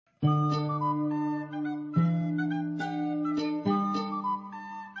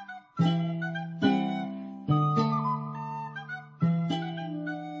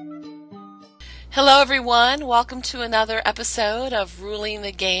Hello, everyone. Welcome to another episode of Ruling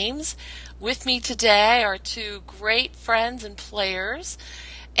the Games. With me today are two great friends and players,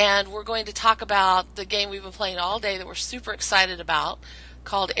 and we're going to talk about the game we've been playing all day that we're super excited about,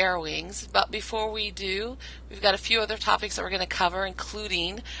 called Airwings. But before we do, we've got a few other topics that we're going to cover,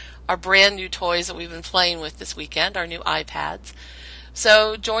 including our brand new toys that we've been playing with this weekend, our new iPads.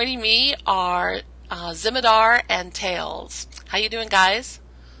 So joining me are Zimadar and Tails. How you doing, guys?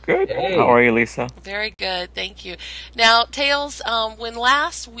 Good. Hey. How are you, Lisa? Very good, thank you. Now, Tails, when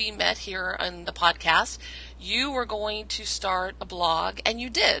last we met here on the podcast, you were going to start a blog, and you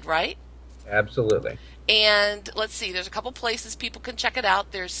did, right? Absolutely. And let's see, there's a couple places people can check it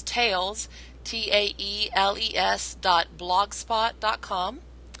out. There's Tails, TAELES.blogspot.com.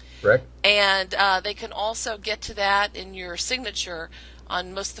 Correct. And they can also get to that in your signature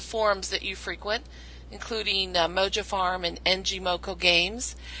on most of the forums that you frequent, including Mojo Farm and NGMoco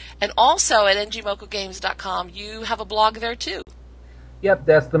Games. And also at ngmocogames.com, you have a blog there too. Yep,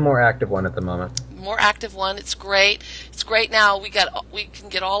 that's the more active one at the moment. More active one. It's great. It's great now. We can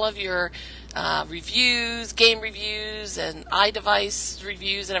get all of your reviews, game reviews, and iDevice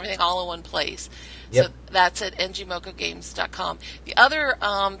reviews and everything all in one place. Yep. So that's at ngmocogames.com. The other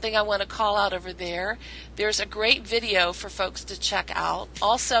thing I want to call out over there, there's a great video for folks to check out.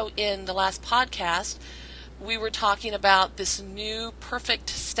 Also in the last podcast, we were talking about this new perfect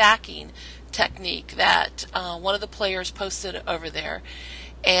stacking technique that one of the players posted over there,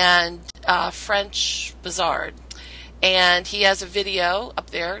 and French Bizarre. And he has a video up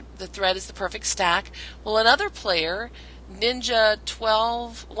there. The thread is the perfect stack. Well, another player,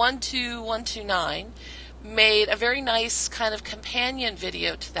 Ninja12129, made a very nice kind of companion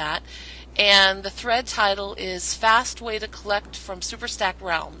video to that, and the thread title is Fast Way to Collect from Superstack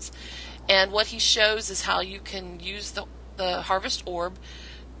Realms. And what he shows is how you can use the Harvest Orb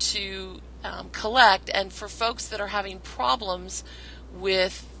to collect, and for folks that are having problems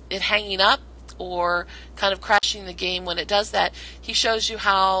with it hanging up or kind of crashing the game when it does that, he shows you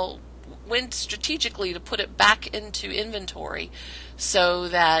when strategically to put it back into inventory so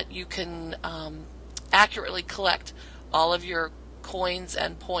that you can accurately collect all of your coins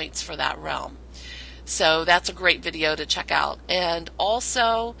and points for that realm. So that's a great video to check out. And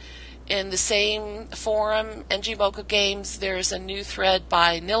also in the same forum, NGMoco Games, there's a new thread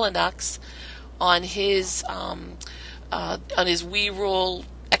by Nilinux on his We Rule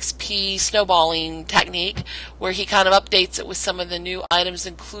XP snowballing technique, where he kind of updates it with some of the new items,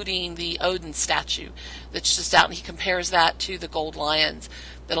 including the Odin statue that's just out, and he compares that to the gold lions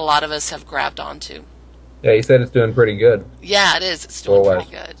that a lot of us have grabbed onto. Yeah, he said it's doing pretty good. Yeah, it is. It's doing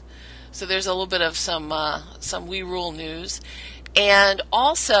pretty good. So there's a little bit of some We Rule news. And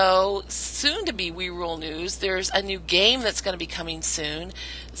also, soon to be We Rule news, there's a new game that's going to be coming soon.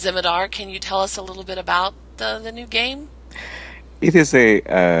 Zimadar, can you tell us a little bit about the new game? It is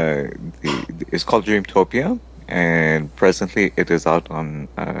it's called Dreamtopia, and presently it is out on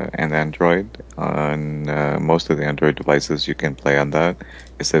an Android. On most of the Android devices, you can play on that.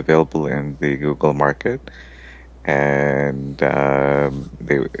 It's available in the Google market, and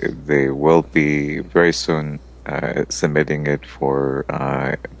they will be very soon submitting it for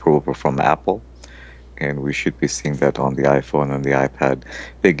approval from Apple. And we should be seeing that on the iPhone and the iPad.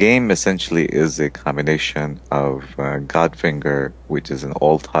 The game essentially is a combination of Godfinger, which is an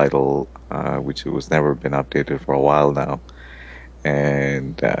old title, which was never been updated for a while now,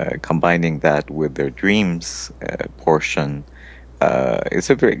 and combining that with their Dreams portion.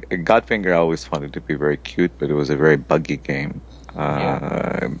 Godfinger I always found it to be very cute, but it was a very buggy game.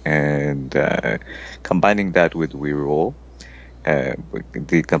 And combining that with We Rule,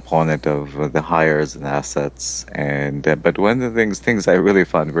 the component of the hires and assets, and but one of the things I really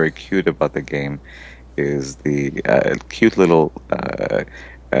found very cute about the game is the cute little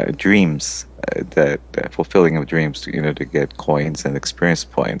dreams, that fulfilling of dreams to get coins and experience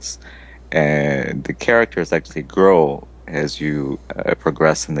points, and the characters actually grow as you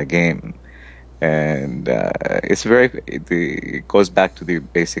progress in the game. And it goes back to the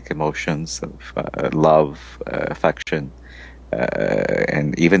basic emotions of love, affection,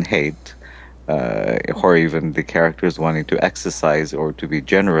 and even hate, or even the characters wanting to exercise or to be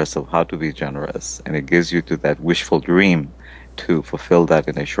generous of how to be generous. And it gives you to that wishful dream to fulfill that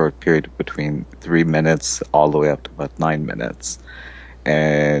in a short period between 3 minutes all the way up to about 9 minutes.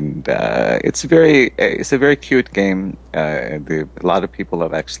 And it's a very cute game. A lot of people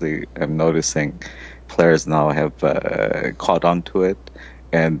have actually, I'm noticing, players now have caught on to it,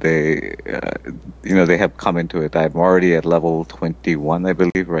 and they have come into it. I'm already at level 21, I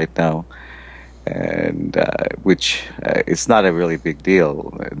believe, right now, and which it's not a really big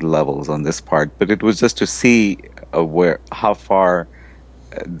deal, levels on this part, but it was just to see how far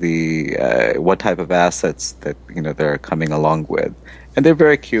what type of assets that they're coming along with, and they're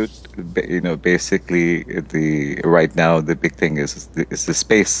very cute. Basically, right now the big thing is the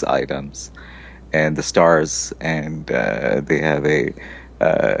space items and the stars, and they have a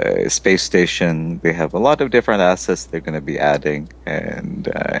space station. They have a lot of different assets they're going to be adding, and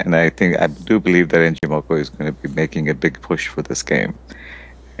I do believe that Njimoko is going to be making a big push for this game.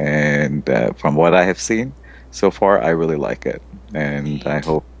 And from what I have seen so far, I really like it, and I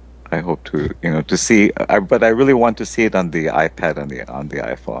hope to see. But I really want to see it on the iPad and on the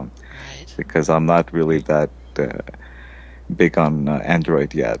iPhone, Right. because I'm not really that big on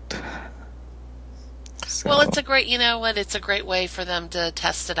Android yet. So, Well, it's a great, it's a great way for them to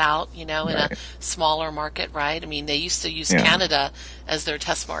test it out, in a Right. smaller market, right? I mean, they used to use Yeah. Canada as their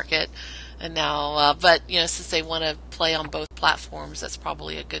test market, and now, but, since they want to play on both platforms, that's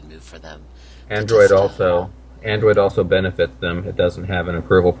probably a good move for them. to Android test out. also benefits them. It doesn't have an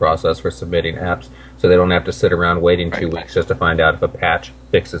approval process for submitting apps, so they don't have to sit around waiting 2 Right. weeks just to find out if a patch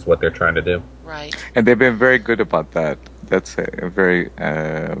fixes what they're trying to do. Right. and they've been very good about that. That's very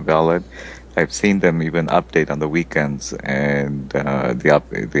valid. I've seen them even update on the weekends, and they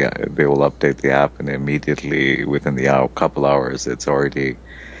will update the app, and immediately within the couple hours, it's already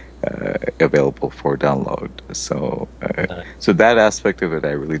available for download. So, so that aspect of it,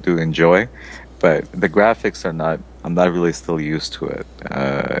 I really do enjoy. But the graphics are not. I'm not really still used to it,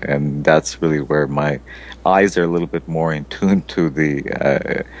 and that's really where my eyes are a little bit more in tune to the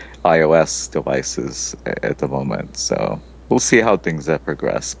iOS devices at the moment. So we'll see how things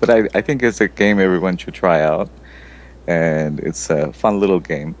progress. But I think it's a game everyone should try out, and it's a fun little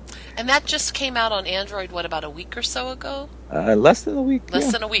game. And that just came out on Android, what, about a week or so ago? Less than a week. Less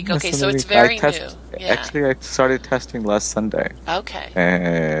yeah. than a week. Less Okay, than so a it's week. very new. Yeah. Actually, I started testing last Sunday, Okay.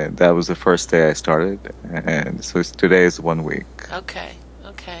 and that was the first day I started, and so today is 1 week. Okay.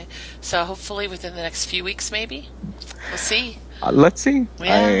 Okay. So hopefully within the next few weeks, maybe? We'll see. Let's see.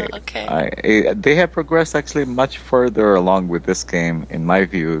 Yeah, okay. They have progressed actually much further along with this game, in my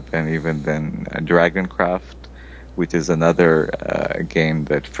view, than Dragoncraft, which is another game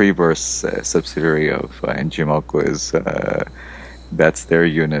that Freeverse, subsidiary of Njimoku, is. That's their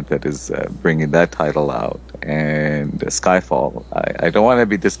unit that is bringing that title out. And Skyfall. I don't want to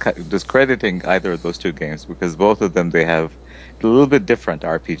be discrediting either of those two games, because both of them, they have a little bit different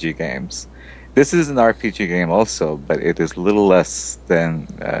RPG games. This is an RPG game also, but it is little less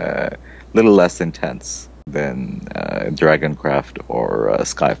intense than Dragoncraft or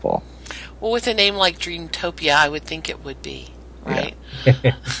Skyfall. Well, with a name like Dreamtopia, I would think it would be, right?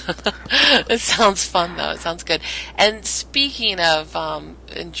 It sounds fun, though. It sounds good. And speaking of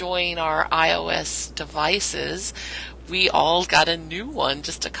enjoying our iOS devices, we all got a new one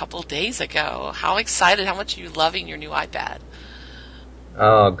just a couple days ago. How excited, how much are you loving your new iPad?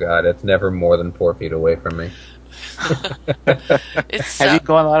 Oh God, it's never more than 4 feet away from me. It's Have you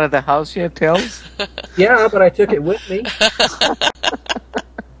gone out of the house yet, Tails? Yeah, but I took it with me.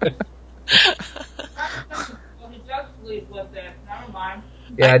 Well, he does sleep with it. Never mind.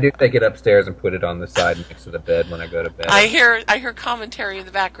 Yeah, I do take it upstairs and put it on the side next to the bed when I go to bed. I hear commentary in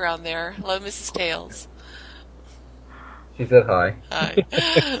the background there. Hello, Mrs. Tales. She said hi. Hi.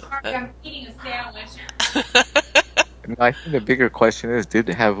 Sorry, I'm eating a sandwich. No, I think the bigger question is,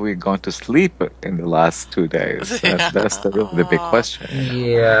 have we gone to sleep in the last 2 days? That's the big question.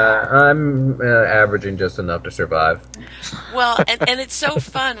 Yeah, I'm averaging just enough to survive. Well, and it's so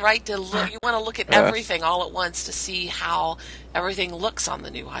fun, right? You want to look at everything all at once to see how everything looks on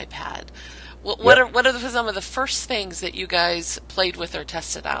the new iPad. What are some of the first things that you guys played with or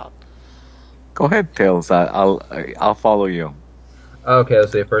tested out? Go ahead, Tails. I'll follow you. Okay,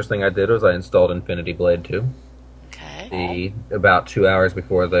 so the first thing I did was I installed Infinity Blade 2. Okay. About 2 hours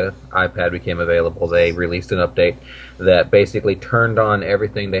before the iPad became available, they released an update that basically turned on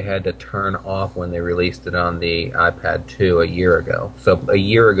everything they had to turn off when they released it on the iPad 2 a year ago. So a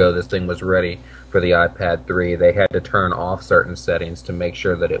year ago, this thing was ready for the iPad 3. They had to turn off certain settings to make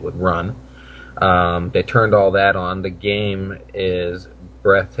sure that it would run. They turned all that on. The game is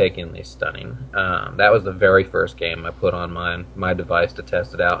breathtakingly stunning. That was the very first game I put on my device to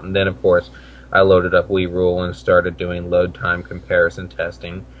test it out. And then, of course, I loaded up WeRule and started doing load time comparison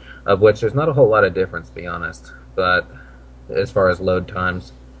testing, of which there's not a whole lot of difference, to be honest. But as far as load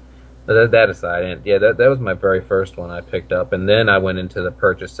times, that aside, that was my very first one I picked up. And then I went into the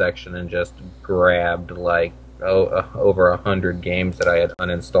purchase section and just grabbed over 100 games that I had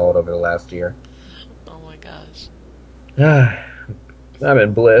uninstalled over the last year. Oh my gosh. I'm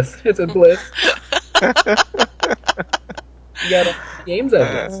in bliss. It's a bliss. You got all the games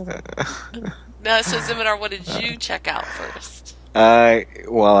I missed. No, so Zimitar, what did you check out first?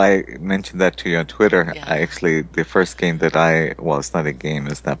 Well, I mentioned that to you on Twitter. Yeah. The first game that it's not a game,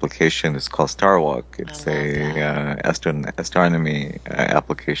 it's an application. It's called Starwalk. It's astronomy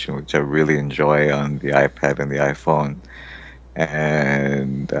application, which I really enjoy on the iPad and the iPhone.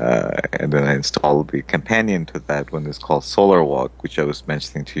 And then I installed the companion to that one. It's called Solar Walk, which I was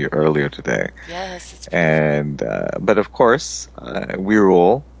mentioning to you earlier today. Yes, it's But of course, We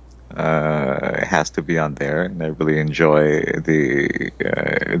Rule has to be on there, and I really enjoy the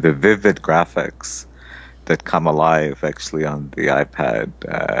vivid graphics that come alive actually on the iPad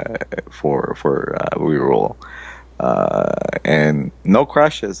for We Rule. And no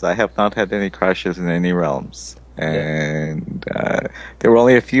crashes. I have not had any crashes in any realms. And there were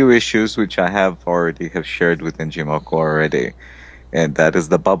only a few issues which I have shared with Njimoku already, and that is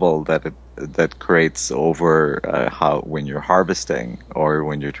the bubble that creates over how when you're harvesting or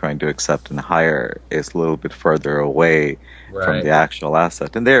when you're trying to accept and hire is a little bit further away from the actual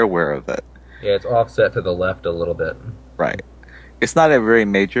asset, and they're aware of it. Yeah, it's offset to the left a little bit. Right. It's not a very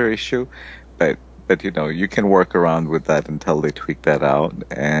major issue, but you can work around with that until they tweak that out.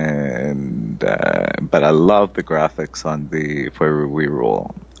 And but I love the graphics for We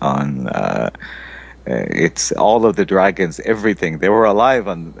Rule on. It's all of the dragons, everything. They were alive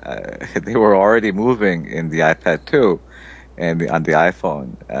they were already moving in the iPad 2 and on the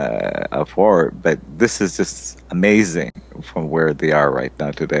iPhone 4. But this is just amazing from where they are right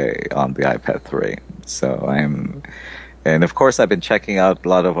now today on the iPad 3. And of course I've been checking out a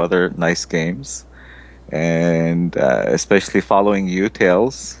lot of other nice games. And especially following you,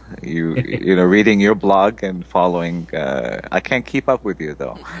 Tails. Reading your blog and following. I can't keep up with you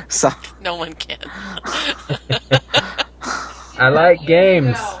though. So no one can. I like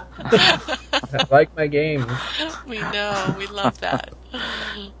games. I like my games. We know. We love that.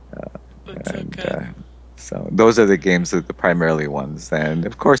 That's so good. So those are the games, the primarily ones, and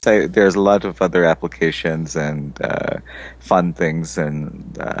of course there's a lot of other applications and fun things,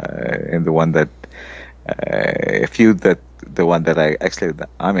 and the one that. The one that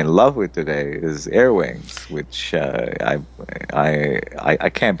I'm in love with today is Airwings, which I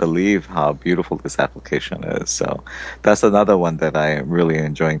can't believe how beautiful this application is. So that's another one that I am really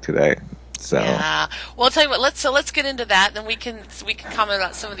enjoying today. So yeah, well, I'll tell you what. Let's get into that, then we can comment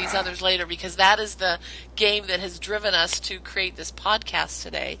about some of these others later, because that is the game that has driven us to create this podcast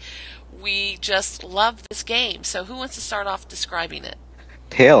today. We just love this game. So who wants to start off describing it?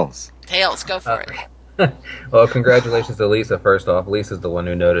 Tails, go for it. Well, congratulations to Lisa. First off, Lisa's the one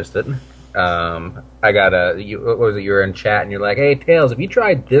who noticed it. I got you were in chat and you're like, "Hey, Tails, have you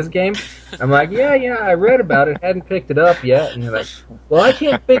tried this game?" I'm like, "Yeah, I read about it, hadn't picked it up yet." And you're like, "Well, I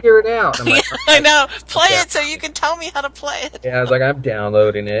can't figure it out." I'm like, I know. Play it so you can tell me how to play it. Yeah, I was like, "I'm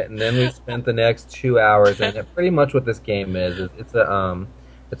downloading it," and then we spent the next 2 hours, and pretty much what this game is it's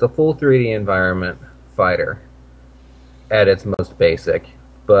a full 3D environment fighter at its most basic.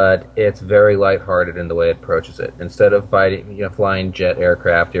 But it's very lighthearted in the way it approaches it. Instead of flying jet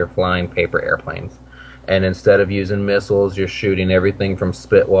aircraft, you're flying paper airplanes. And instead of using missiles, you're shooting everything from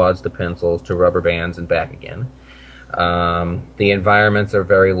spit wads to pencils to rubber bands and back again. The environments are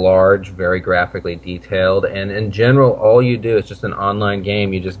very large, very graphically detailed, and in general, all you do is just an online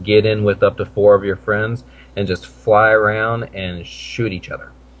game. You just get in with up to 4 of your friends and just fly around and shoot each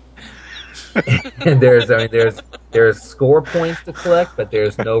other. And there's score points to collect, but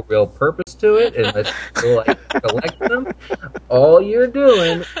there's no real purpose to it unless you collect them. All you're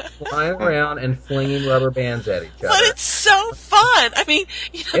doing is flying around and flinging rubber bands at each other. But it's so fun. I mean,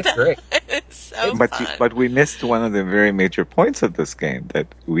 it's great. It's so fun. But we missed one of the very major points of this game, that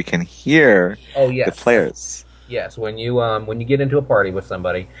we can hear the players. Yes, when you get into a party with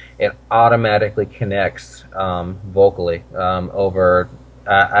somebody, it automatically connects vocally over.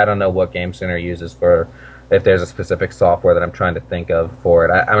 I don't know what Game Center uses for, if there's a specific software that I'm trying to think of for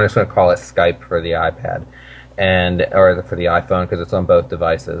it. I'm just going to call it Skype for the iPad or for the iPhone, because it's on both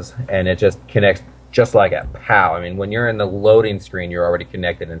devices, and it just connects just like a POW. I mean, when you're in the loading screen, you're already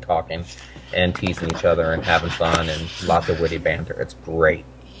connected and talking and teasing each other and having fun and lots of witty banter. It's great.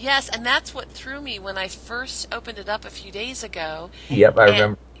 Yes, and that's what threw me when I first opened it up a few days ago. Yep, I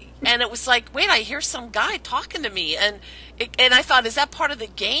remember. And it was like, wait, I hear some guy talking to me, and I thought, is that part of the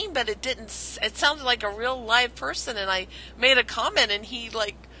game? But it didn't. It sounded like a real live person, and I made a comment, and he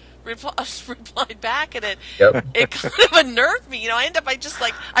replied back, and it kind of unnerved me. I ended up,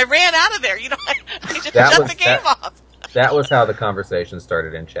 I ran out of there. I just shut the game off. That was how the conversation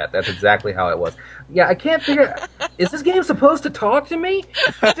started in chat. That's exactly how it was. Yeah, I can't figure. is this game supposed to talk to me?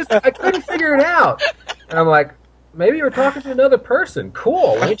 I couldn't figure it out. And I'm like, maybe you're talking to another person.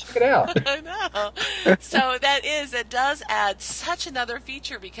 Cool, let me check it out. I know. So it does add such another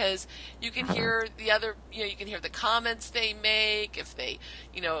feature because you can hear the other, you can hear the comments they make, if they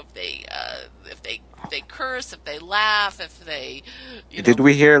curse, if they laugh, if they, Did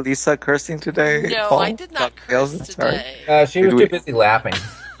we hear Lisa cursing today? No, Paul? I did not curse today. She was too busy laughing.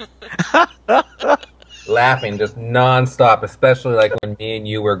 Laughing just nonstop, especially like when me and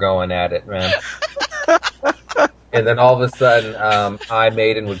you were going at it, man. And then all of a sudden,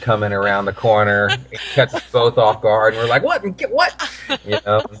 iMaiden would come in around the corner, and catch us both off guard, and we're like, "What? What?" It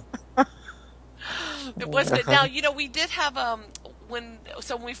was good. Now, we did have when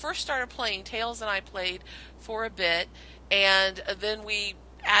we first started playing, Tails and I played for a bit, and then we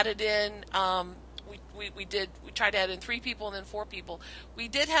added in. We tried to add in 3 people and then 4 people. We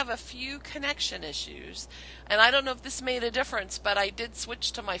did have a few connection issues, and I don't know if this made a difference, but I did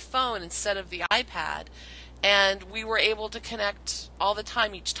switch to my phone instead of the iPad. And we were able to connect all the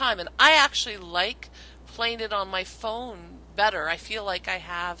time each time. And I actually like playing it on my phone better. I feel like I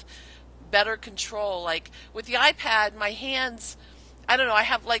have better control. Like with the iPad, my hands, I don't know, I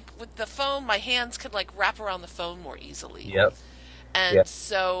have like with the phone, my hands could like wrap around the phone more easily. Yep. And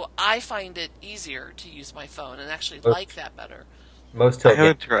so I find it easier to use my phone and actually like that better. Most tilt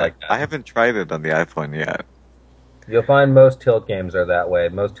games are like that. I haven't tried it on the iPhone yet. You'll find most tilt games are that way.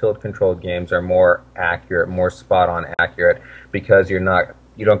 Most tilt-controlled games are more accurate, more spot-on accurate, because you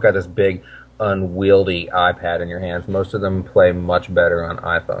don't got this big, unwieldy iPad in your hands. Most of them play much better on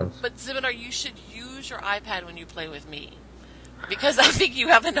iPhones. But Zimitar, you should use your iPad when you play with me, because I think you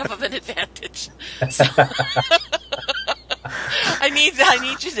have enough of an advantage. So I need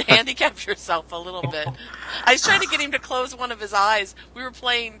you to handicap yourself a little bit. I was trying to get him to close one of his eyes. We were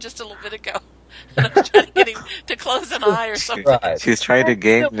playing just a little bit ago. And I was trying to get him to close an eye or something. Right. She's trying to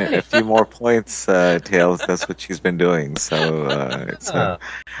gain a few more points, Tails. That's what she's been doing. So I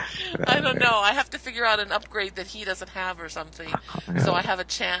don't know. I have to figure out an upgrade that he doesn't have or something, so I have a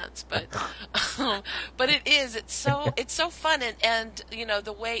chance. But it's so fun, and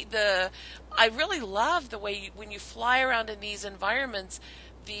I really love the way when you fly around in these environments.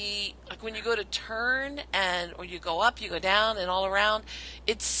 Like when you go to turn or you go up, you go down, and all around,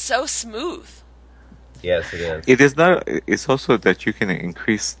 it's so smooth. Yes, it is. It is not. It's also that you can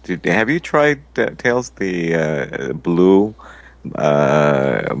increase. Have you tried Tails the blue,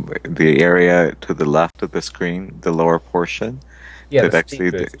 the area to the left of the screen, the lower portion? Yeah, that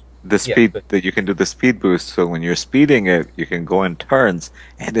the speed that you can do the speed boost. So when you're speeding it, you can go in turns,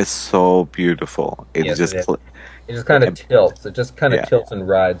 and it's so beautiful. It just kind of tilts. It just kind of tilts and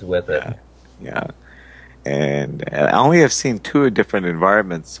rides with it. Yeah. And I only have seen 2 different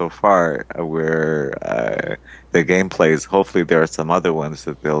environments so far where the game plays. Hopefully, there are some other ones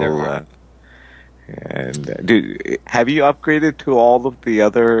that they'll. Have you upgraded to all of the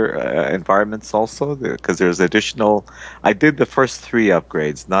other environments also? Because there's additional. I did the first 3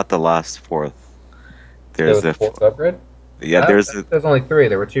 upgrades, not the last 4th. There was a 4th upgrade. Yeah, there's only 3.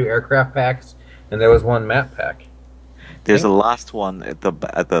 There were 2 aircraft packs, and there was 1 map pack. There's a last one at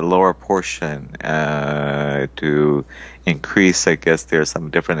the lower portion to increase. I guess there's some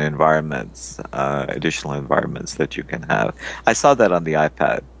different environments, additional environments that you can have. I saw that on the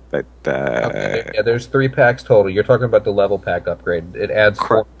iPad, but there's 3 packs total. You're talking about the level pack upgrade. It adds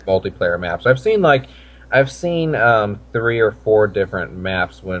 4 multiplayer maps. I've seen 3 or 4 different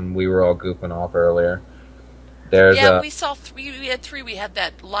maps when we were all goofing off earlier. We saw 3. We had 3. We had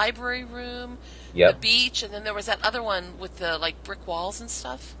that library room. Yep. The beach, and then there was that other one with the brick walls and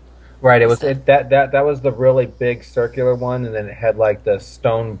stuff. Right, that was the really big circular one, and then it had the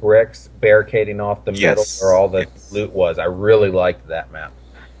stone bricks barricading off the middle where all the loot was. I really liked that map.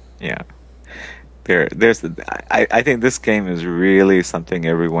 Yeah. I think this game is really something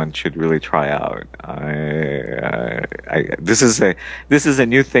everyone should really try out. This is a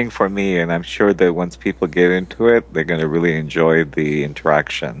new thing for me, and I'm sure that once people get into it, they're going to really enjoy the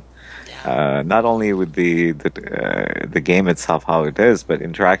interaction. Not only with the game itself, how it is, but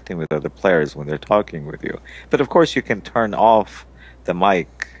interacting with other players when they're talking with you. But of course, you can turn off the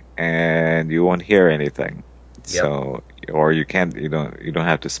mic and you won't hear anything. Yep. So, or you can't. You don't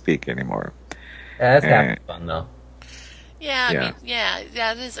have to speak anymore. That's having fun though. Yeah,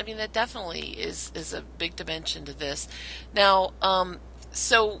 it is. I mean, that definitely is a big dimension to this. Now,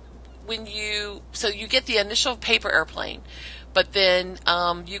 so you get the initial paper airplane. But then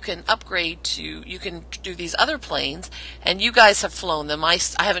you can upgrade you can do these other planes, and you guys have flown them. I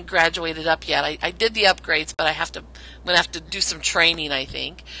haven't graduated up yet. I did the upgrades, but I'm going to have to do some training, I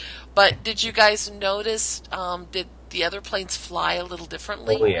think. But did you guys notice? Did the other planes fly a little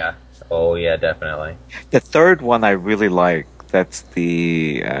differently? Oh yeah, definitely. The third one I really like. That's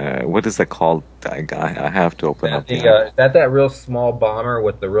the what is it called? I have to open up Is that real small bomber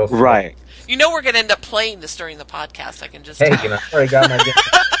with the real small... right. You know we're going to end up playing this during the podcast. I can just Hey, tell. I already got my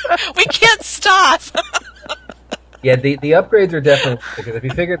game. We can't stop. Yeah, the upgrades are definitely, because if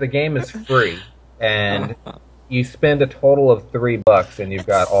you figure the game is free and you spend a total of $3 and you've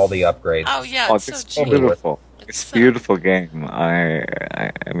got all the upgrades. Oh yeah, Oh, it's so it's cheap. beautiful. It's so- a beautiful game. I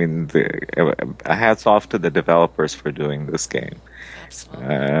mean, hats off to the developers for doing this game.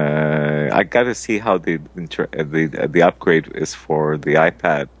 Absolutely. I got to see how the upgrade is for the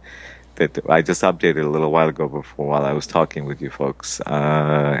iPad that I just updated a little while ago while I was talking with you folks.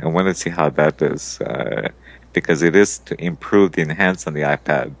 I want to see how that is because it is to improve the enhance on the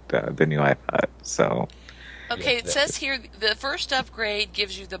iPad, the new iPad. So. Okay, it says here the first upgrade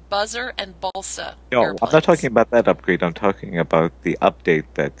gives you the buzzer and balsa. No, I'm airplanes. not talking about that upgrade. I'm talking about the update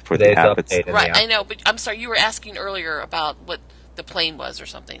that for Today's the app. update. Right, Yeah. I know, but I'm sorry, you were asking earlier about what the plane was or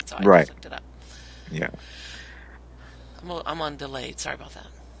something, so I Right. just looked it up. Yeah. I'm on delayed. Sorry about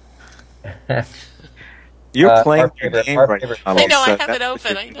that. You're playing your favorite- game our right favorite- now. I know, I Lisa. have it That's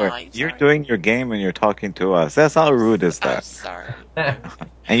what open. you're I know, doing. I'm You're sorry. doing your game and you're talking to us. That's how rude is I'm that? sorry.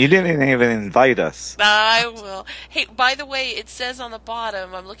 And you didn't even invite us. I will. Hey, by the way, it says on the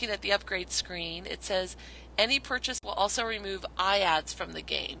bottom, I'm looking at the upgrade screen, it says any purchase will also remove iAds from the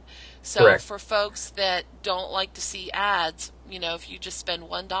game. So Correct. for folks that don't like to see ads, if you just spend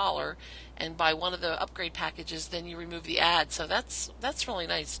 $1 and buy one of the upgrade packages, then you remove the ad. So that's really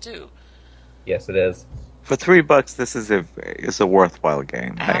nice too. Yes, it is. For $3, this is a worthwhile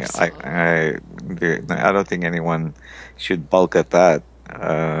game. Absolutely. I don't think anyone should balk at that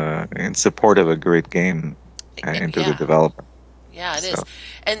in support of a great game into the Yeah. developer. Yeah, it is.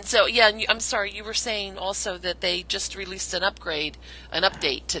 And so, yeah, and I'm sorry, you were saying also that they just released an update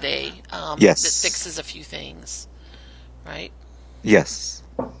today Yes. that fixes a few things, right? Yes.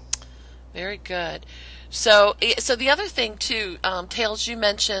 Very good. So the other thing too, Tails, you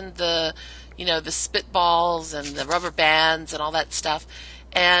mentioned the spitballs and the rubber bands and all that stuff.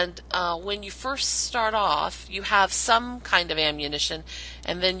 And when you first start off, you have some kind of ammunition,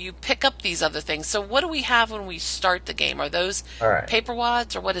 and then you pick up these other things. So what do we have when we start the game? Are those All right. paper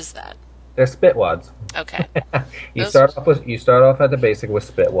wads, or what is that? They're spit wads. Okay. You Those- start off at the basic with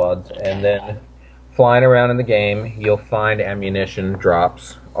spit wads, and then flying around in the game, you'll find ammunition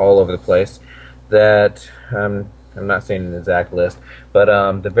drops all over the place. That I'm not saying an exact list, but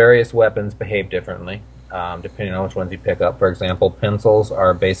the various weapons behave differently depending on which ones you pick up. For example, pencils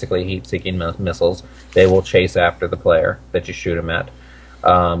are basically heat-seeking missiles. They will chase after the player that you shoot them at.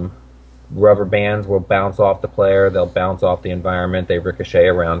 Rubber bands will bounce off the player. They'll bounce off the environment. They ricochet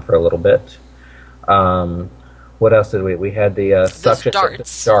around for a little bit. What else did we? We had the suction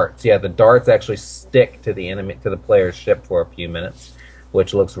darts. darts. Yeah, the darts actually stick to the player's ship for a few minutes,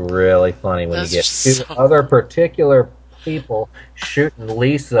 which looks really funny when Those you get are two so- other particular people shooting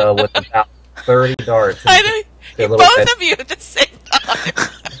Lisa with about 30 darts. I know, Their both little head- of you at the same time,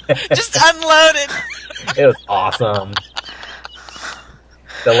 just unloaded. It was awesome.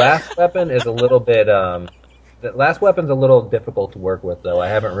 The last weapon is a little bit. The last weapon's a little difficult to work with, though. I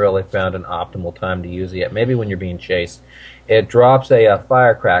haven't really found an optimal time to use it yet. Maybe when you're being chased. It drops a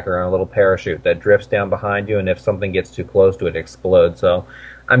firecracker on a little parachute that drifts down behind you, and if something gets too close to it, it explodes. So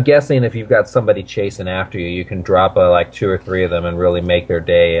I'm guessing if you've got somebody chasing after you, you can drop like 2 or 3 of them and really make their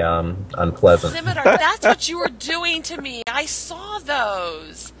day unpleasant. Scimitar, that's what you were doing to me. I saw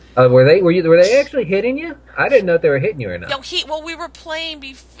those. Were they actually hitting you? I didn't know if they were hitting you or not. No, we were playing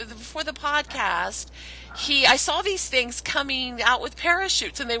before the podcast. I saw these things coming out with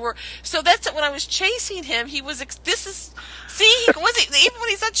parachutes, and they were. So that's when I was chasing him. He was. He wasn't even when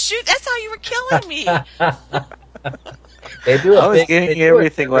he's not shooting. That's how you were killing me. They do. I was they giving do you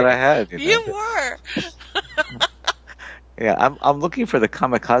everything what I had. You were. Yeah, I'm looking for the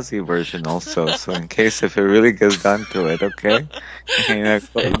kamikaze version also, so in case if it really gets down to it, okay?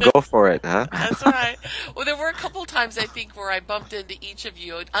 Go for it, huh? That's right. Well, there were a couple times I think where I bumped into each of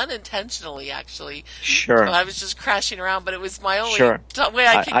you unintentionally, actually. Sure. I was just crashing around, but it was my only Sure. way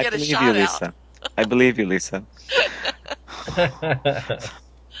I could get a believe shot you, out. Lisa. I believe you, Lisa.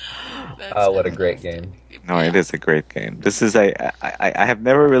 Oh, what a great game. No, it is a great game. This is I have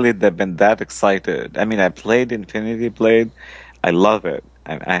never really been that excited. I mean, I played Infinity Blade. I love it.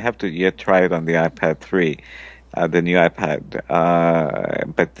 I have to yet try it on the iPad 3, the new iPad.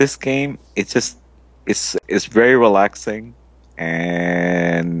 But this game, it's very relaxing,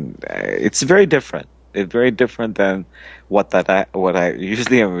 and it's very different. It's very different than what I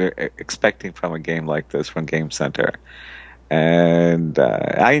usually am expecting from a game like this from Game Center. And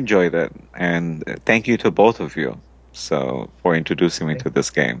I enjoyed it. And thank you to both of you for introducing me to this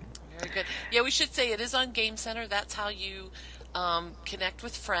game. Very good. Yeah, we should say it is on Game Center. That's how you connect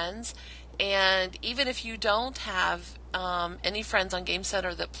with friends. And even if you don't have any friends on Game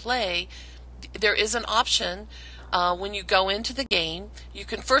Center that play, there is an option when you go into the game.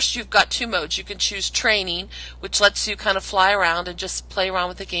 You've got two modes. You can choose training, which lets you kind of fly around and just play around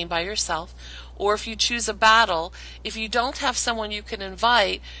with the game by yourself. Or if you choose a battle, if you don't have someone you can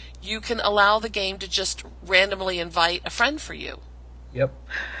invite, you can allow the game to just randomly invite a friend for you. Yep.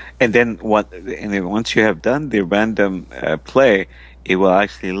 And then once you have done the random play, it will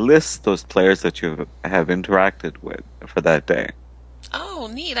actually list those players that you have interacted with for that day. Oh,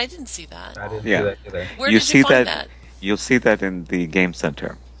 neat. I didn't see that. I didn't see that either. Where did you find that? You'll see that in the Game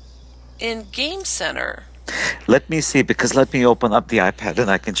Center. In Game Center? Let me see, because let me open up the iPad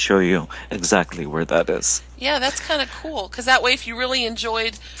and I can show you exactly where that is. Yeah, that's kind of cool, because that way if you really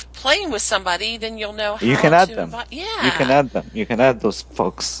enjoyed playing with somebody, then you'll know how you can add to them. Yeah. You can add them. You can add those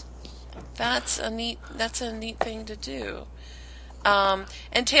folks. That's a neat thing to do. And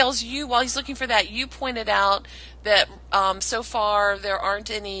Tails, while he's looking for that, you pointed out that so far there aren't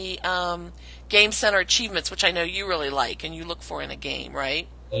any Game Center achievements, which I know you really like and you look for in a game, right?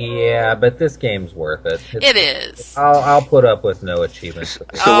 Yeah, but this game's worth it. It is. I'll put up with no achievements.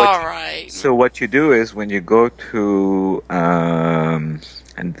 Right. So what you do is when you go to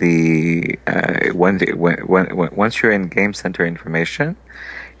once you're in Game Center information,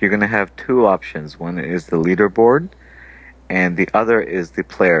 you're going to have two options. One is the leaderboard, and the other is the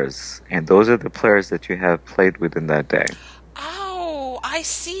players. And those are the players that you have played with in that day. Oh, I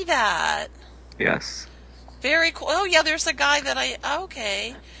see that. Yes. Very cool. Oh, yeah, there's a guy that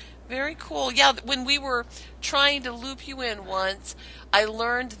okay. Very cool. Yeah, when we were trying to loop you in once, I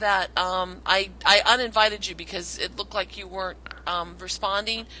learned that I uninvited you because it looked like you weren't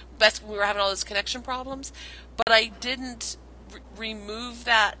responding. That's when we were having all those connection problems. But I didn't remove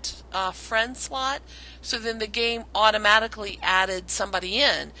that friend slot, so then the game automatically added somebody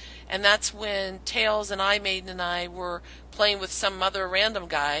in. And that's when Tails and iMaiden and I were playing with some other random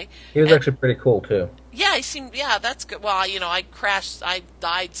guy. He was actually pretty cool, too. Yeah, yeah, that's good. Well, I crashed. I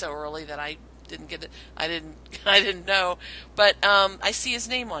died so early that I didn't get it. I didn't know. But I see his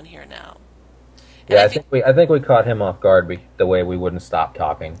name on here now. And yeah, I think we caught him off guard the way we wouldn't stop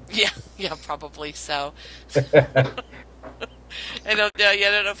talking. Yeah, probably so. I don't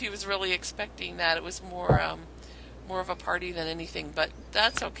know if he was really expecting that. It was more of a party than anything, but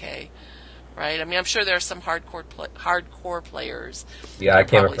that's okay, right? I mean, I'm sure there are some hardcore players. Yeah, I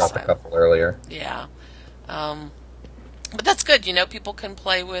came across a couple earlier. Yeah, but that's good. People can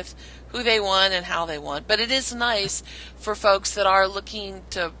play with who they want and how they want. But it is nice for folks that are looking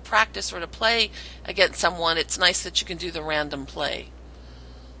to practice or to play against someone. It's nice that you can do the random play.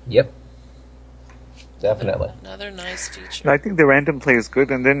 Yep. Definitely. Another nice feature. I think the random play is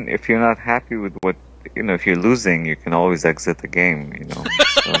good, and then if you're not happy with if you're losing, you can always exit the game, So.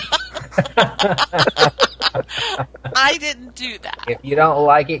 I didn't do that. If you don't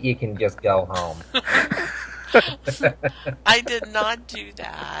like it, you can just go home. I did not do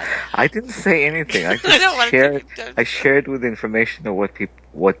that. I didn't say anything. I just shared with information of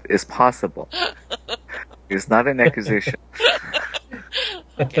what is possible. It's not an accusation.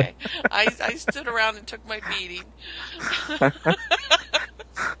 Okay. I stood around and took my beating.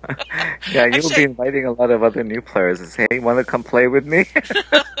 Yeah, you'll be inviting a lot of other new players and say, hey, want to come play with me?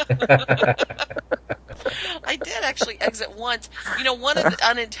 I did actually exit once,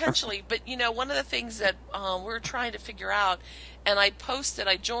 unintentionally, but one of the things that we were trying to figure out, and I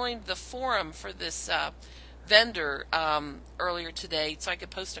joined the forum for this vendor earlier today so I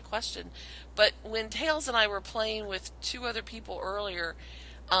could post a question. But when Tails and I were playing with two other people earlier,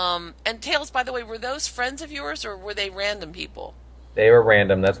 and Tails, by the way, were those friends of yours or were they random people? They were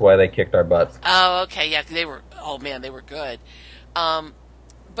random. That's why they kicked our butts. Oh, okay, yeah, they were good.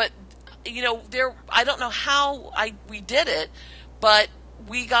 But I don't know how we did it, but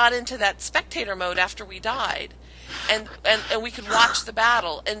we got into that spectator mode after we died, and we could watch the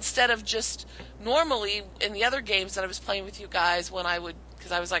battle instead of just normally in the other games that I was playing with you guys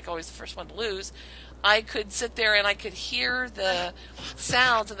because I was like always the first one to lose. I could sit there and I could hear the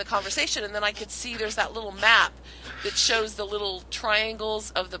sounds and the conversation, and then I could see there's that little map that shows the little triangles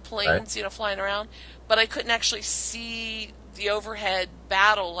of the planes, right, flying around. But I couldn't actually see the overhead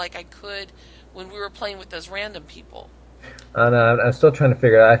battle like I could when we were playing with those random people. And I'm still trying to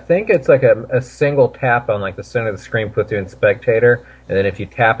figure it out. I think it's like a single tap on like the center of the screen puts you in spectator, and then if you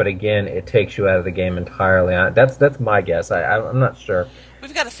tap it again, it takes you out of the game entirely. That's my guess. I'm not sure.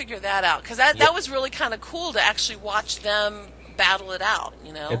 We've got to figure that out because that was really kind of cool to actually watch them battle it out.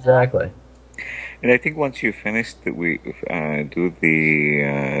 You know. Exactly. And I think once you finish we do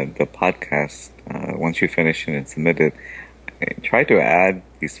the podcast, once you finish it and submit it, try to add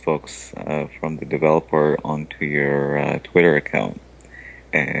these folks from the developer onto your Twitter account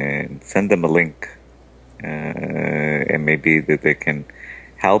and send them a link, and maybe that they can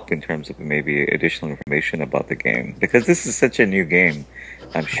help in terms of maybe additional information about the game, because this is such a new game.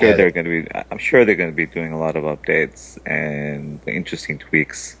 I'm sure they're going to be doing a lot of updates and interesting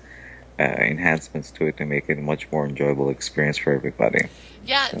tweaks, enhancements to it to make it a much more enjoyable experience for everybody.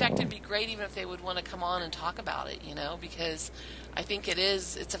 Yeah, in fact, it'd be great even if they would want to come on and talk about it, you know, because I think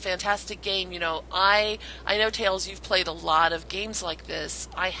it's a fantastic game. You know, I know, Tails, you've played a lot of games like this.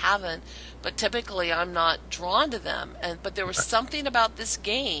 I haven't, but typically I'm not drawn to them. But there was something about this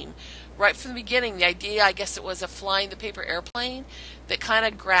game right from the beginning. The idea, I guess it was, of flying the paper airplane that kind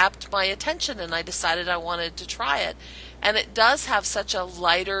of grabbed my attention, and I decided I wanted to try it. And it does have such a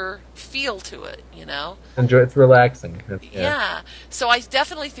lighter feel to it, you know? It's relaxing. Yeah. So I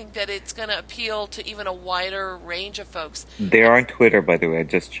definitely think that it's going to appeal to even a wider range of folks. They are on Twitter, by the way. I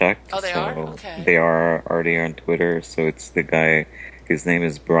just checked. Oh, they are? Okay. They are already on Twitter. So it's the guy, his name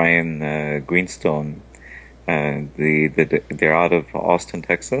is Brian Greenstone. They're out of Austin,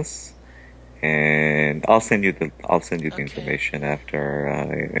 Texas. And I'll send you the Okay. information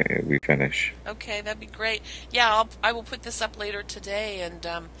after we finish. Okay, that'd be great. Yeah, I will put this up later today, and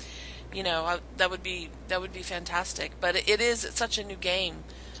you know, that would be fantastic. But it is such a new game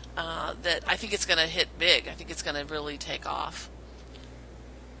that I think it's going to hit big. I think it's going to really take off.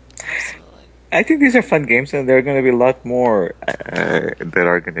 Absolutely. I think these are fun games, and there are going to be a lot more that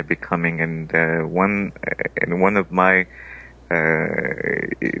are going to be coming. And one of my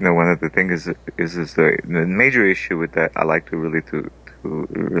one of the things is the major issue with that. I like to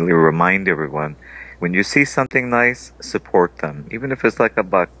really remind everyone, when you see something nice, support them, even if it's like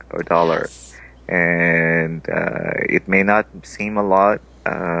 $1 or $1. Yes. And it may not seem a lot.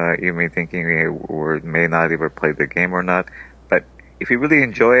 You may thinking or may not ever play the game or not, but if you really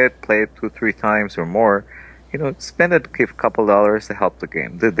enjoy it, play it 2-3 times or more. Spend a couple dollars to help the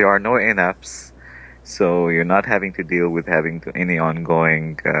game. There are no in-apps. So you're not having to deal with any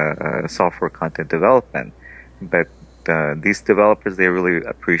ongoing software content development. But these developers, they really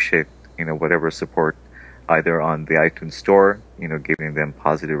appreciate whatever support, either on the iTunes Store, giving them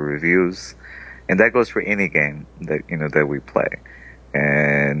positive reviews, and that goes for any game that we play.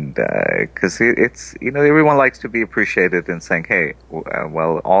 And because it's everyone likes to be appreciated and saying, hey,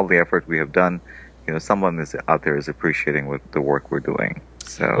 well, all the effort we have done, someone is out there is appreciating the work we're doing.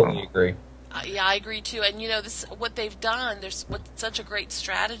 So Totally agree. Yeah, I agree too. And this what they've done. There's such a great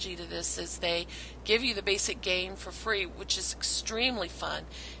strategy to this is they give you the basic game for free, which is extremely fun,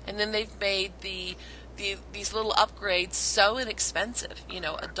 and then they've made these little upgrades so inexpensive,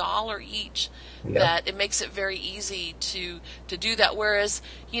 $1 each, that it makes it very easy to do that. Whereas,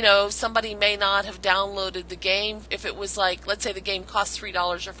 somebody may not have downloaded the game. If it was like, let's say the game costs $3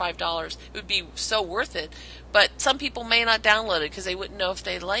 or $5, it would be so worth it. But some people may not download it because they wouldn't know if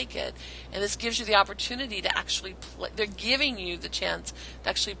they like it. And this gives you the opportunity to actually play. They're giving you the chance to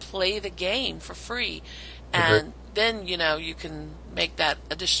actually play the game for free. And then, you can make that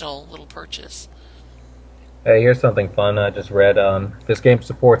additional little purchase. Hey, here's something fun I just read. This game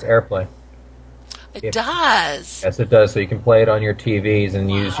supports AirPlay. It does. Yes, it does. So you can play it on your TVs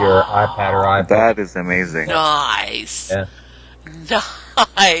and use your iPad or iPhone. that is amazing. Nice. Yeah.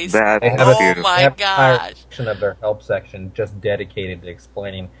 Nice. That They is have a, Oh my they have an entire gosh. section of their help section just dedicated to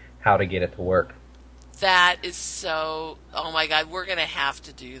explaining how to get it to work. That is so. Oh my God, we're gonna have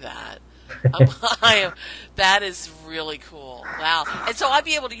to do that. That is really cool. Wow. And so I'd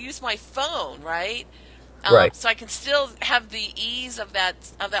be able to use my phone, right? Right. So I can still have the ease of that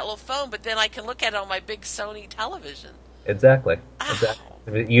little phone, but then I can look at it on my big Sony television. Exactly. Ow.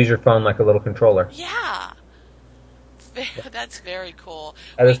 Exactly. Use your phone like a little controller. Yeah. That's very cool.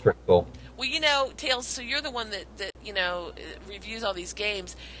 That is pretty cool. Well, Tails, so you're the one that reviews all these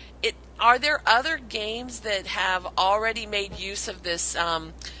games. Are there other games that have already made use of this,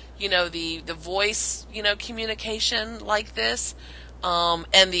 the voice, communication like this,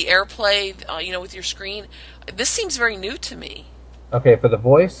 and the AirPlay, with your screen? This seems very new to me. Okay, for the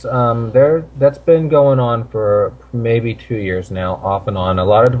voice, that's been going on for maybe 2 years now, off and on. A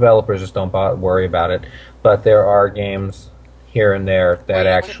lot of developers just don't worry about it, but there are games here and there that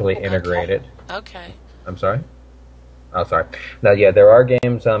actually integrate it. Okay. I'm sorry? Oh, sorry. Now, yeah, there are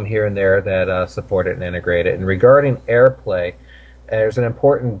games here and there that support it and integrate it. And regarding AirPlay, there's an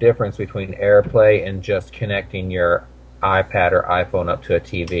important difference between AirPlay and just connecting your iPad or iPhone up to a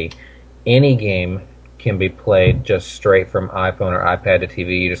TV. Any game can be played just straight from iPhone or iPad to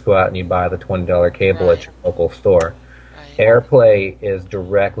TV. You just go out and you buy the $20 cable Right. at your local store. Right. AirPlay is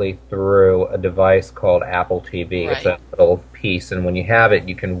directly through a device called Apple TV. It's Right. a little piece, and when you have it,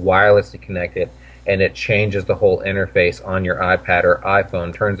 you can wirelessly connect it, and it changes the whole interface on your iPad or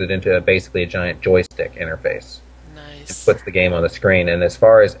iPhone, turns it into basically a giant joystick interface. It Nice. puts the game on the screen. And as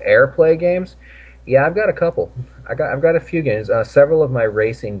far as AirPlay games, yeah, I've got a couple. I've got a few games. Several of my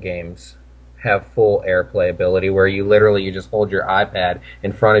racing games have full AirPlay ability, where you just hold your iPad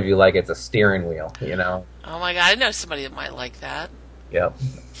in front of you like it's a steering wheel. You know. Oh my god, I know somebody that might like that. Yep.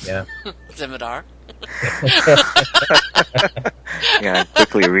 Yeah. Zimmadar. Yeah, I'm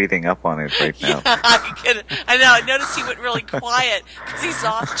quickly reading up on it right now. Yeah, I know. I noticed he went really quiet because he's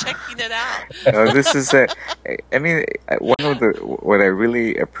off checking it out. No, this is I mean, one of what I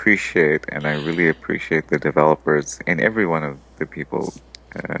really appreciate, and I really appreciate the developers and every one of the people.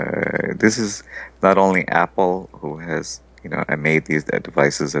 This is not only Apple who has, made these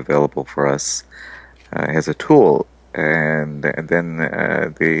devices available for us as a tool, and then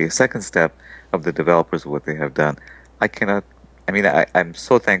the second step of the developers, what they have done, I'm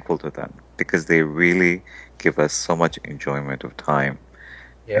so thankful to them because they really give us so much enjoyment of time.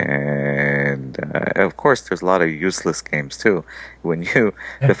 Yep. And of course, there's a lot of useless games too.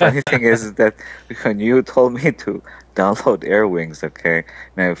 The funny thing is that when you told me to download Airwings, okay,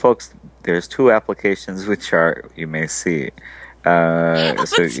 now folks, there's two applications which you may see.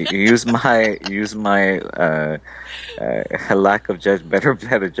 So use my lack of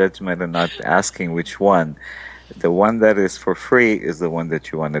better judgment and not asking which one. The one that is for free is the one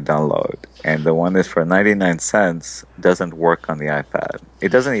that you want to download, and the one that's for 99 cents doesn't work on the iPad. It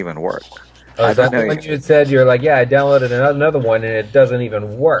doesn't even work. Oh, is that the one you had said? You're like, yeah, I downloaded another one and it doesn't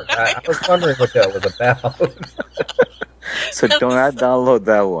even work. I was wondering what that was about. So do not download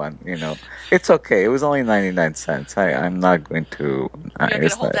that one. It's okay. It was only 99 cents. I'm not going to. You're not going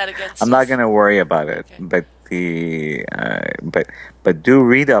to hold that against I'm not us. going to worry about it. Okay. But do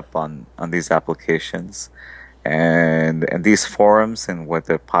read up on these applications and these forums and what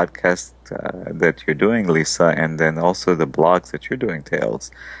the podcast that you're doing, Lisa, and then also the blogs that you're doing, Tales.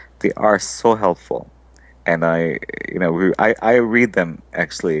 They are so helpful. And I read them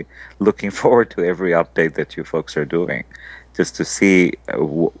actually, looking forward to every update that you folks are doing, just to see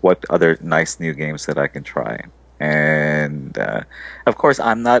what other nice new games that I can try. And of course,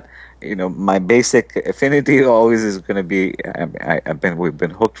 I'm not, my basic affinity always is going to be. We've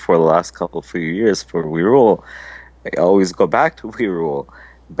been hooked for the last few years for We Rule. I always go back to We Rule,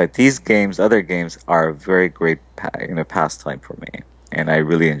 but these games, other games, are a very great, pastime for me, and I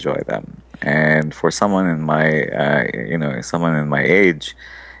really enjoy them. And for someone in my, age,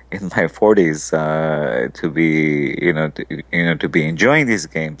 in my 40s, to be, to be enjoying these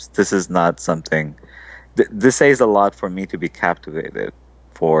games, this is not something. This says a lot for me to be captivated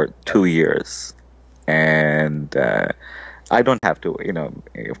for 2 years, and I don't have to.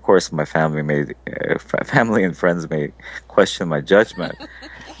 Of course, my family and friends may question my judgment.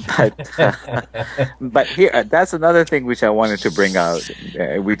 But here, that's another thing which I wanted to bring out.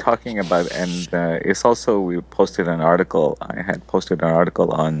 We're talking about, and it's also we posted an article. I had posted an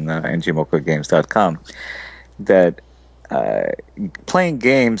article on ngmokogames.com that playing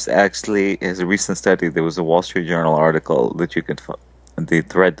games actually is a recent study. There was a Wall Street Journal article that you can the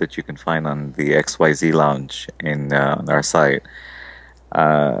thread that you can find on the XYZ Lounge on our site.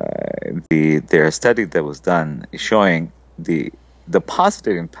 Their study that was done showing the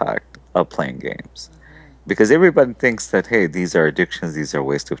positive impact of playing games, because everybody thinks that, hey, these are addictions, these are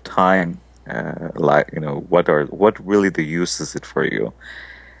waste of time. What really the use is it for you?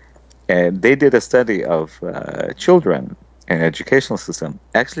 And they did a study of children and educational system.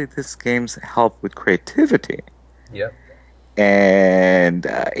 Actually, these games help with creativity. Yep. And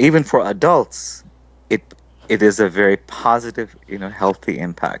even for adults, it is a very positive, healthy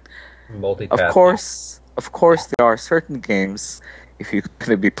impact. Multitasking. Of course, there are certain games. If you're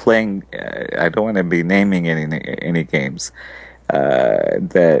going to be playing, I don't want to be naming any games,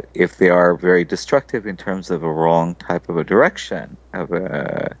 that if they are very destructive in terms of a wrong type of a direction of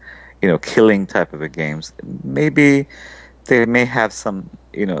a, killing type of a games, maybe they may have some.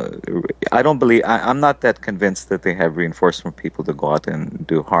 I'm not that convinced that they have reinforcement for people to go out and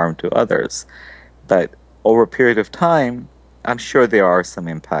do harm to others, but over a period of time, I'm sure there are some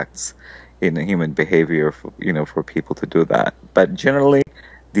impacts in human behavior for people to do that. But generally,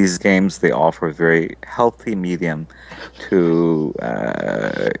 these games, they offer a very healthy medium to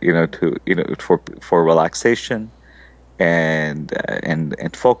for relaxation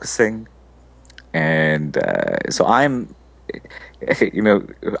and focusing. And so I'm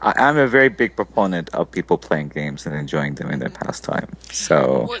a very big proponent of people playing games and enjoying them in their pastime.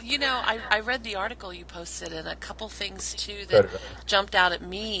 So, well, I read the article you posted, and a couple things too that jumped out at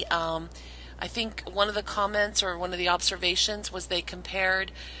me. I think one of the comments or one of the observations was they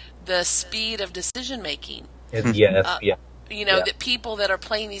compared the speed of decision making. That people that are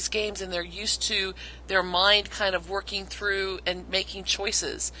playing these games and they're used to their mind kind of working through and making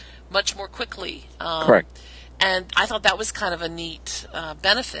choices much more quickly. Correct. And I thought that was kind of a neat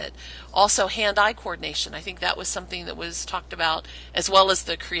benefit. Also, hand-eye coordination. I think that was something that was talked about, as well as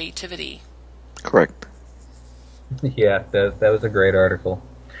the creativity. Correct. Yeah, that was a great article.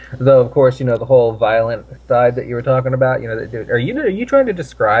 Though, of course, the whole violent side that you were talking about. Are you trying to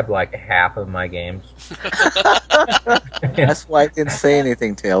describe like half of my games? That's why I didn't say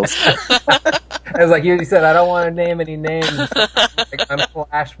anything, Tails. I was like, you said, I don't want to name any names. Like, I'm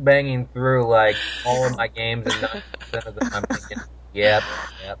flash banging through like all of my games, and 90% of them I'm thinking, yep.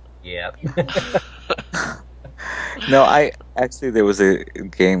 No, there was a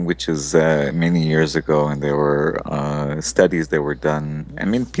game which is many years ago, and there were studies that were done. I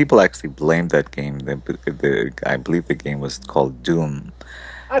mean, people actually blamed that game. I believe the game was called Doom.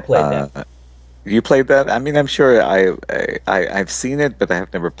 I played that. You played that? I mean, I'm sure I've seen it, but I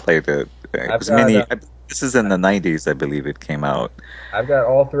have never played it. This is in the 90s, I believe it came out. I've got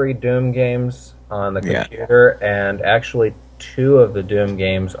all 3 Doom games on the computer, and actually 2 of the Doom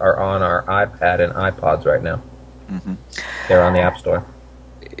games are on our iPad and iPods right now. Mm-hmm. They're on the App Store.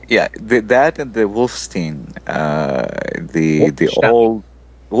 Yeah, that and the Wolfenstein, the old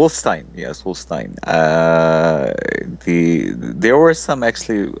Wolfenstein, yes, Wolfenstein. There were some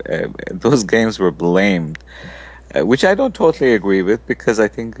actually. Those games were blamed, which I don't totally agree with, because I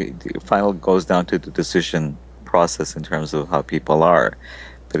think it finally goes down to the decision process in terms of how people are.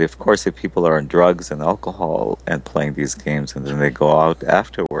 But of course, if people are on drugs and alcohol and playing these games, and then they go out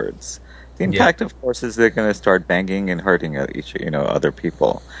afterwards, the impact, of course, is they're going to start banging and hurting other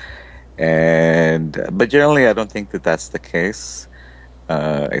people. But generally, I don't think that that's the case.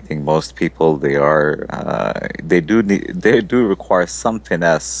 I think most people they do require some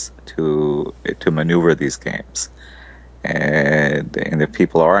finesse to maneuver these games, and if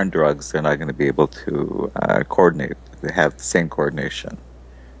people are on drugs, they're not going to be able to coordinate. They have the same coordination.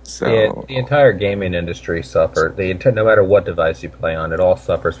 So the entire gaming industry suffered. No matter what device you play on, it all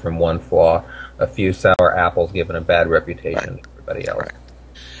suffers from one flaw: a few sour apples given a bad reputation to everybody else. Right.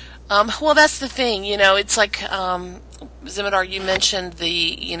 Well, that's the thing. It's like Zimidar, you mentioned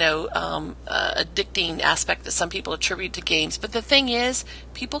the addicting aspect that some people attribute to games, but the thing is,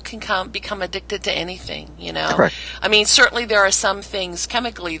 people can become addicted to anything. Correct. I mean, certainly there are some things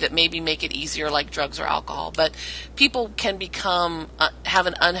chemically that maybe make it easier, like drugs or alcohol, but people can have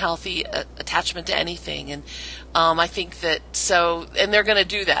an unhealthy attachment to anything, and I think that and they're going to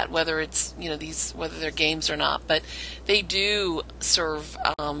do that, whether it's whether they're games or not, but they do serve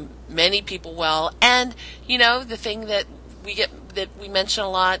many people well. And the thing that we mention a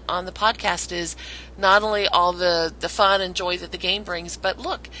lot on the podcast is not only all the fun and joy that the game brings, but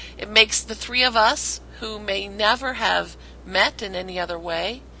look, it makes the 3 of us who may never have met in any other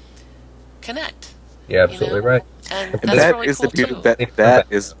way connect. Yeah, absolutely right. And that's that really is cool too. too. That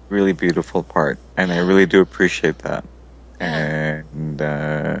is really beautiful part, and I really do appreciate that. And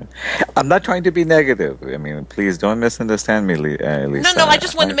I'm not trying to be negative. I mean, please don't misunderstand me, Lisa. No, I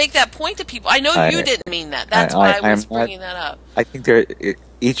just wanted to make that point to people. I know you didn't mean that. That's why I was bringing that up. I think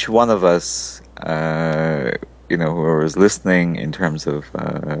each one of us, who is listening, in terms of,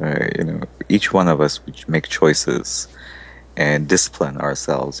 each one of us make choices and discipline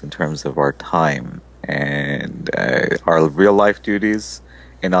ourselves in terms of our time and our real life duties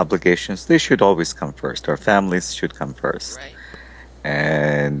and obligations. They should always come first. Our families should come first. Right.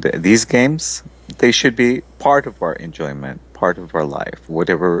 And these games, they should be part of our enjoyment, part of our life,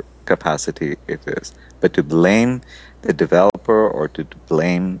 whatever capacity it is. But to blame the developer or to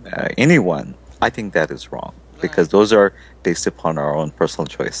blame anyone, I think that is wrong. Because those are based upon our own personal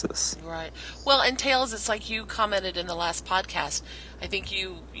choices. Right. Well, and Tails, it's like you commented in the last podcast. I think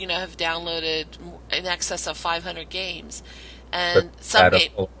you have downloaded in excess of 500 games, and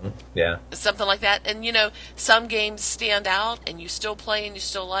something like that. And some games stand out, and you still play and you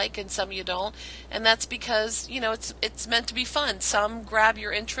still like, and some you don't. And that's because it's meant to be fun. Some grab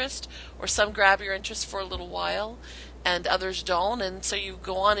your interest, or some grab your interest for a little while, and others don't. And so you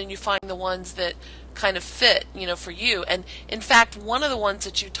go on and you find the ones that kind of fit, for you. And in fact, one of the ones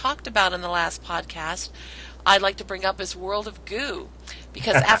that you talked about in the last podcast, I'd like to bring up is World of Goo,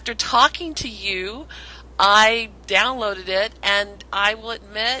 because after talking to you, I downloaded it, and I will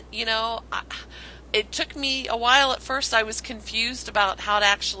admit, it took me a while. At first, I was confused about how to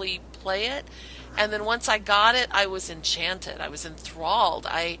actually play it, and then once I got it, I was enchanted. I was enthralled.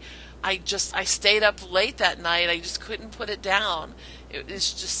 I stayed up late that night. I just couldn't put it down. It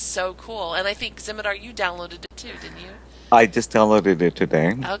was just so cool. And I think, Zimidar, you downloaded it too, didn't you? I just downloaded it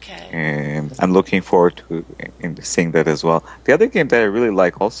today. Okay. And I'm looking forward to seeing that as well. The other game that I really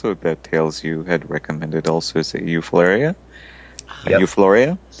like also that Tales you had recommended also is Euphoria. Yep.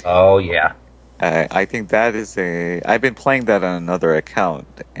 Euphoria. Oh, yeah. I think that is I've been playing that on another account,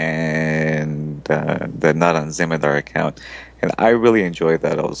 and not on Zimidar account, and I really enjoy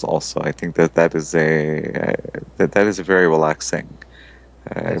that also. I think that is a very relaxing,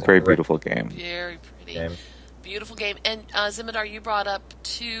 very beautiful game. Very pretty. Beautiful game. And Zimidar, you brought up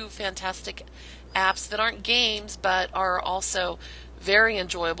two fantastic apps that aren't games but are also very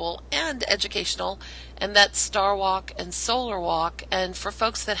enjoyable and educational, and that's Star Walk and Solar Walk. And for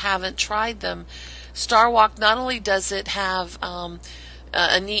folks that haven't tried them, Star Walk, not only does it have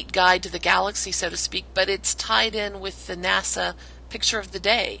a neat guide to the galaxy, so to speak, but it's tied in with the NASA picture of the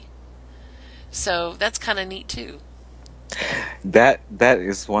day. So that's kind of neat too. That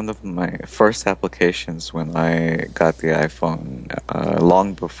is one of my first applications when I got the iPhone,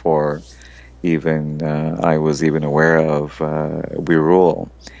 long before even I was even aware of We Rule.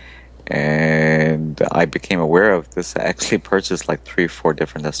 And I became aware of this. I actually purchased like 3-4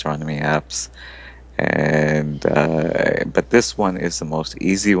 different astronomy apps, and but this one is the most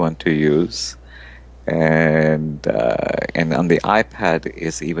easy one to use, and on the iPad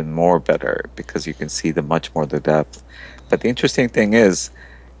is even more better because you can see much more the depth. But the interesting thing is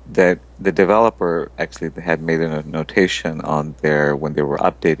that the developer actually had made a notation on there when they were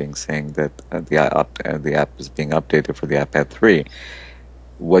updating, saying that the app is being updated for the iPad 3.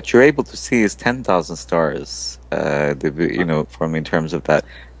 What you're able to see is 10,000 stars, from in terms of that.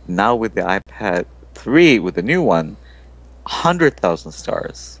 Now with the iPad 3, with the new one, 100,000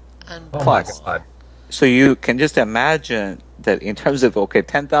 stars. Plus. My God. So you can just imagine that in terms of,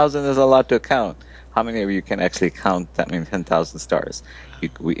 10,000 is a lot to count. How many of you can actually count that many 10,000 stars?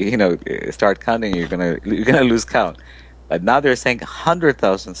 Start counting, you're gonna lose count. But now they're saying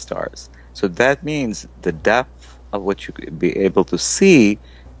 100,000 stars. So that means the depth of what you could be able to see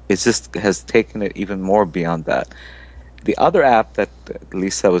has taken it even more beyond that. The other app that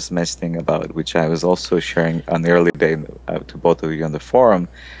Lisa was mentioning about, which I was also sharing on the early day to both of you on the forum,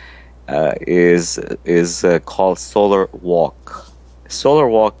 is called Solar Walk. Solar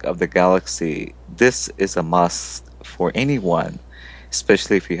Walk of the Galaxy. This is a must for anyone,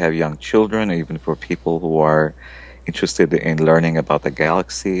 especially if you have young children, or even for people who are interested in learning about the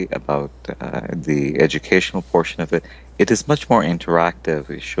galaxy, about the educational portion of it. It is much more interactive.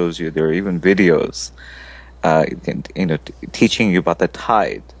 It shows you, there are even videos, teaching you about the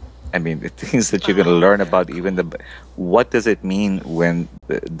tide. I mean, the things that you're going to learn about, even what does it mean when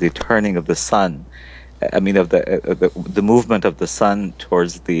the turning of the sun, of the movement of the sun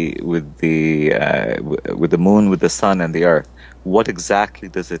towards with the moon, with the sun and the earth. What exactly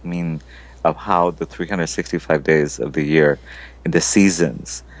does it mean of how the 365 days of the year in the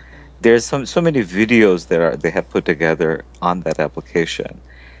seasons? There's so many videos that they have put together on that application,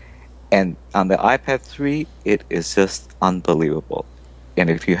 and on the iPad 3, it is just unbelievable. And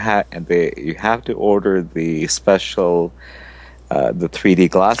if you you have to order the special the 3D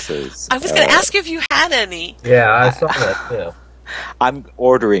glasses. I was going to ask if you had any. Yeah, I saw that too. I'm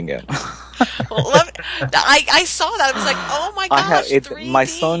ordering them. Well, I saw that. I was like, oh my gosh, 3D. My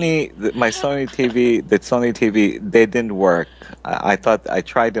Sony TV, the Sony TV, they didn't work. I thought I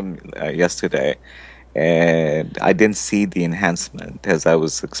tried them yesterday, and I didn't see the enhancement as I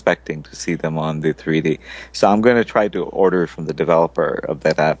was expecting to see them on the 3D. So I'm going to try to order from the developer of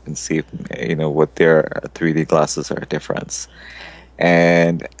that app and see if, what their 3D glasses are different.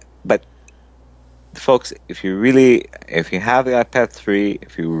 But folks, if you have the iPad 3,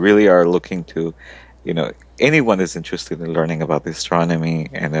 if you really are looking to, anyone is interested in learning about the astronomy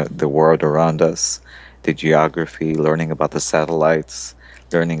and the world around us, the geography, learning about the satellites,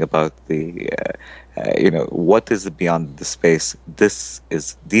 learning about the, what is beyond the space. These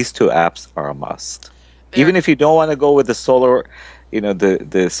two apps are a must. Even if you don't want to go with the solar,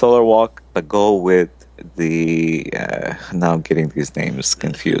 the Solar Walk, but go with the now I'm getting these names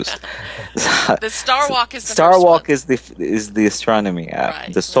confused. The Star Walk is the Star first Walk one. is the astronomy app.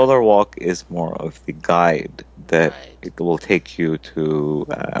 Right. The Solar Walk is more of the guide that Right. it will take you to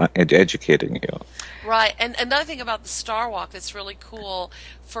educating you. Right. And another thing about the Star Walk that's really cool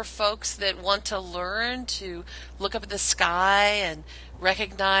for folks that want to learn to look up at the sky and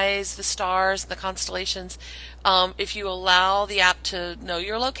recognize the stars and the constellations, if you allow the app to know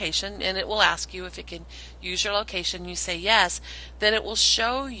your location, and it will ask you if it can use your location, you say yes, then it will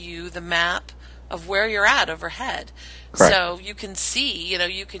show you the map of where you're at overhead. Correct. So you can see,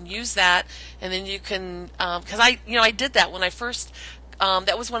 you can use that, and then you can, because I did that when I first.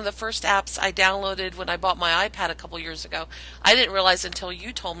 That was one of the first apps I downloaded when I bought my iPad a couple years ago. I didn't realize until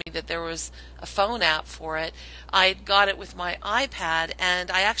you told me that there was a phone app for it. I got it with my iPad,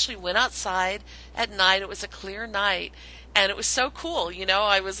 and I actually went outside at night. It was a clear night, and it was so cool.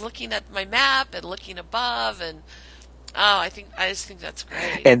 I was looking at my map and looking above, and I just think that's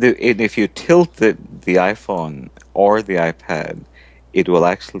great. And if you tilt the iPhone or the iPad, it will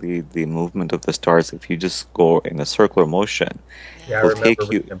actually, the movement of the stars, if you just go in a circular motion, Yeah, I will remember take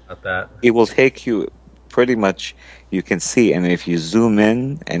you, reading about that. it will take you pretty much, you can see, and if you zoom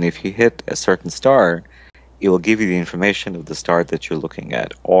in and if you hit a certain star, it will give you the information of the star that you're looking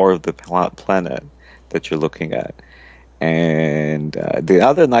at or of the planet that you're looking at. And the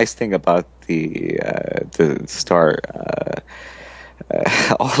other nice thing about the star,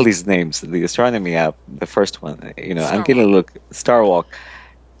 all these names, the astronomy app, the first one, I'm going to look, Star Walk.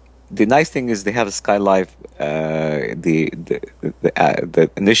 The nice thing is they have a Sky Live. The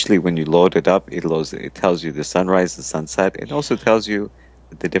initially when you load it up, it tells you the sunrise, the sunset. It also tells you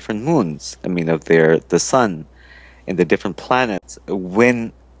the different moons. Of the sun and the different planets.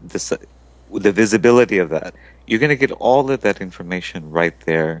 When the visibility of that, you're going to get all of that information right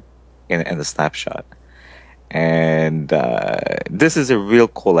there in the snapshot. And this is a real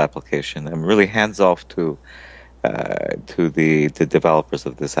cool application. I'm really hands off to the developers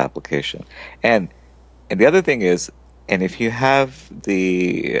of this application. And the other thing is, and if you have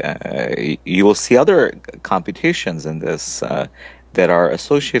you will see other computations in this that are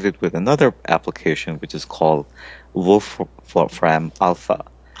associated with another application which is called Wolfram Alpha.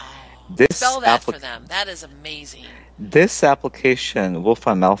 This Spell that for them. That is amazing. This application,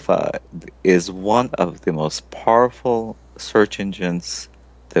 Wolfram Alpha, is one of the most powerful search engines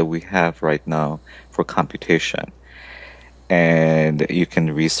that we have right now for computation. And you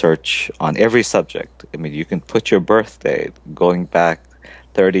can research on every subject. You can put your birth date going back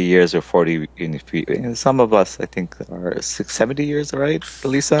 30 years or 40. And some of us, I think, are 70 years, right,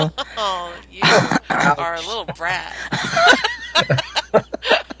 Lisa? Oh, you are a little brat.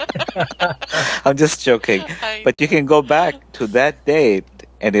 I'm just joking. But you can go back to that date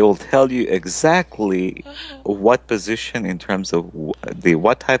and it will tell you exactly what position in terms of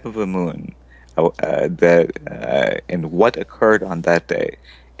what type of a moon and what occurred on that day.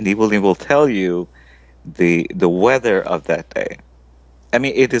 And it will tell you the weather of that day.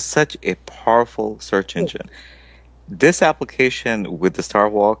 It is such a powerful search engine. This application with the Star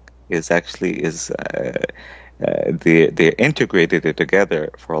Walk they integrated it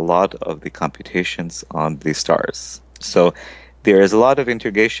together for a lot of the computations on the stars. So there is a lot of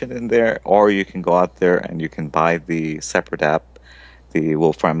integration in there, or you can go out there and you can buy the separate app, the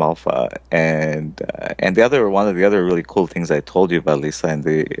Wolfram Alpha, and one of the other really cool things I told you about, Lisa,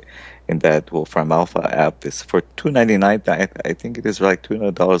 in that Wolfram Alpha app is for $2.99. I think it is like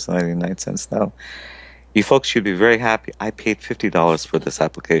 $2.99 now. You folks should be very happy. I paid $50 for this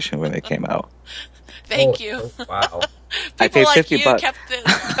application when it came out. Thank you. Wow. People I paid like $50 you kept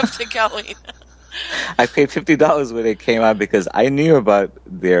it going. I paid $50 when it came out because I knew about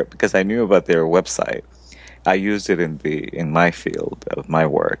their website. I used it in my field of my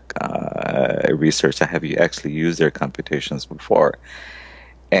work, research. I have actually used their computations before,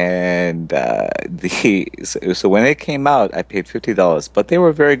 and so when it came out, I paid $50. But they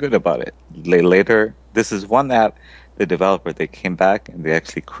were very good about it. Later, this is one app. The developer, they came back and they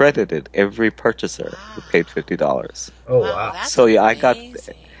actually credited every purchaser who paid $50. Oh wow! That's So yeah,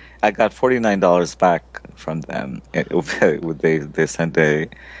 amazing. I got $49 back from them. They sent a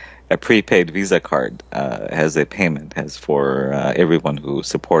prepaid Visa card as a payment for everyone who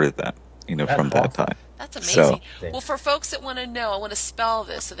supported them. That's from that awesome. time. That's amazing. So, Well, for folks that want to know, I want to spell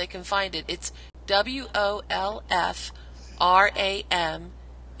this so they can find it. It's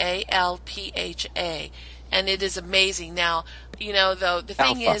WOLFRAMALPHA. And it is amazing. Now, Though, the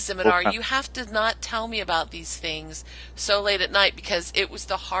thing is, Zimidar, you have to not tell me about these things so late at night because it was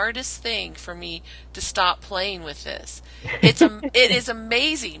the hardest thing for me to stop playing with this. It is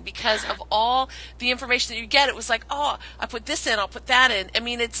amazing because of all the information that you get. It was like, oh, I put this in, I'll put that in. I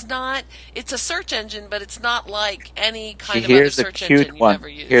mean, it's a search engine, but it's not like any kind of other search engine you've ever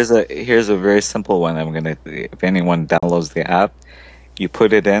used. Here's a very simple one. If anyone downloads the app, you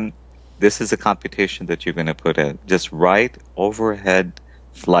put it in. This is a computation that you're going to put in. Just write overhead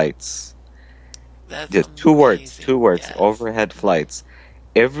flights. That's just amazing. two words, yes. Overhead flights.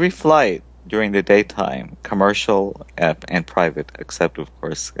 Every flight during the daytime, commercial and private, except, of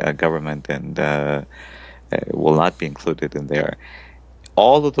course, government and will not be included in there.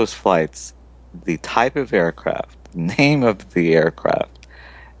 All of those flights, the type of aircraft, name of the aircraft,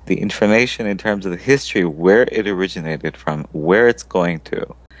 the information in terms of the history, where it originated from, where it's going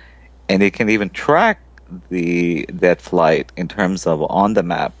to, and it can even track that flight in terms of on the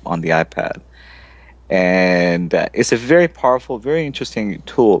map on the iPad. And it's a very powerful, very interesting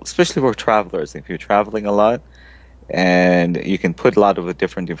tool, especially for travelers. If you're traveling a lot, and you can put a lot of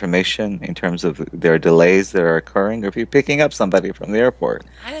different information in terms of their delays that are occurring, or if you're picking up somebody from the airport,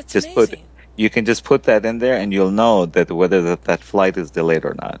 That's amazing. You can just put that in there, and you'll know that whether that flight is delayed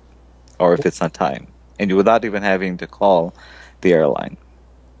or not, or if it's on time, and without even having to call the airline.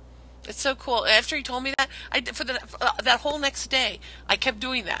 It's so cool. After he told me that, for that whole next day, I kept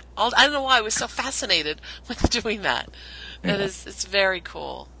doing that. I don't know why. I was so fascinated with doing that. It's very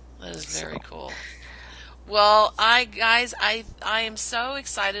cool. That is very cool. Well, guys, I am so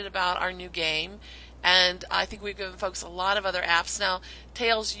excited about our new game, and I think we've given folks a lot of other apps. Now,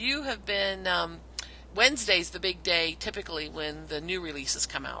 Tails, you have been, Wednesday's the big day typically when the new releases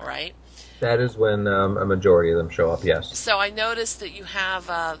come out, right? That is when a majority of them show up, yes. So I noticed that you have,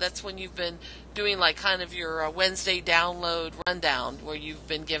 that's when you've been doing like kind of your Wednesday download rundown, where you've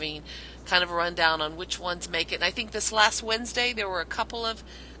been giving kind of a rundown on which ones make it. And I think this last Wednesday there were a couple of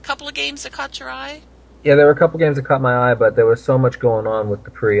games that caught your eye. Yeah, there were a couple games that caught my eye, but there was so much going on with the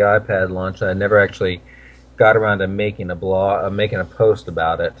pre-iPad launch that I never actually got around to making a post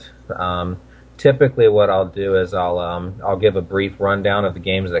about it. Typically, what I'll do is I'll give a brief rundown of the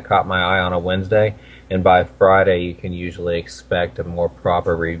games that caught my eye on a Wednesday, and by Friday you can usually expect a more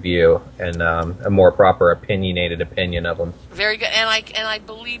proper review and a more proper opinionated opinion of them. Very good, and I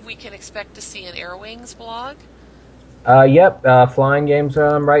believe we can expect to see an Airwings blog. Yep, flying games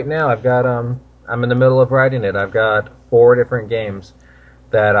right now. I'm in the middle of writing it. I've got 4 different games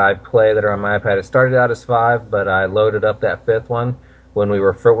that I play that are on my iPad. It started out as 5, but I loaded up that 5th one. When we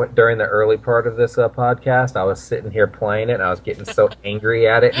were during the early part of this podcast, I was sitting here playing it, and I was getting so angry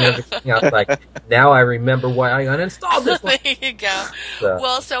at it and everything. I was like, now I remember why I uninstalled this one. There you go.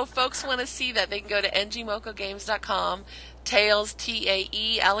 Well, so folks want to see that, they can go to ngmocogames.com, Tails,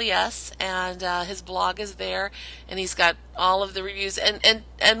 Taels, and his blog is there, and he's got all of the reviews.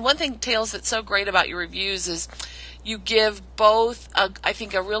 And one thing, Tails, that's so great about your reviews is you give both, I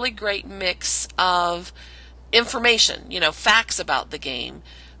think, a really great mix of information, facts about the game,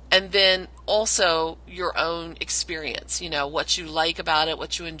 and then also your own experience, what you like about it,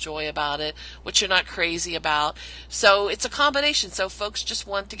 what you enjoy about it, what you're not crazy about. So it's a combination. So folks just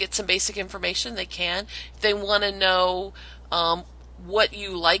want to get some basic information, they can. If they want to know what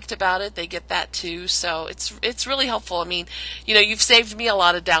you liked about it, they get that too. So it's really helpful. I mean, you've saved me a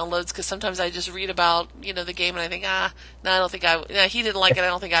lot of downloads because sometimes I just read about, the game and I think, no, I don't think he didn't like it, I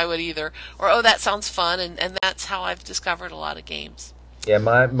don't think I would either. Or, oh, that sounds fun, and that's how I've discovered a lot of games. Yeah,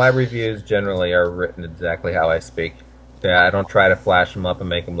 my reviews generally are written exactly how I speak. Yeah, I don't try to flash them up and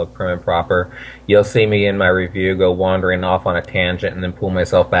make them look prim and proper. You'll see me in my review go wandering off on a tangent and then pull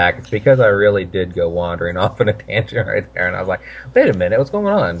myself back. It's because I really did go wandering off on a tangent right there, and I was like, "Wait a minute, what's going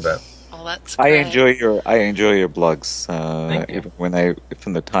on?" But that's great. I enjoy your blogs. Thank you.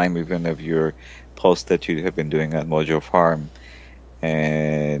 From the time even of your posts that you have been doing on Mojo Farm,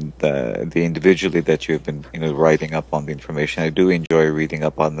 and the individually that you've been writing up on the information. I do enjoy reading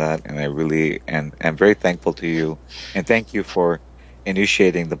up on that, and I'm very thankful to you, and thank you for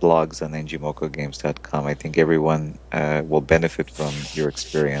initiating the blogs on ngmocogames.com. I think everyone will benefit from your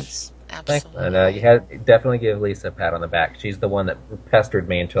experience. Absolutely. And you had definitely give Lisa a pat on the back. She's the one that pestered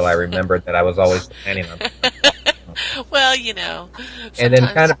me until I remembered that I was always planning on. Well, and then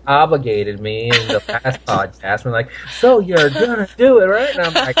kind of obligated me in the last podcast. We're like, so you're gonna do it, right? And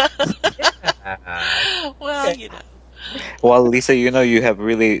I'm like, yeah. Well, Well, Lisa, you have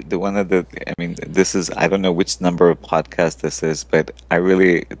really this is, I don't know which number of podcasts this is, but I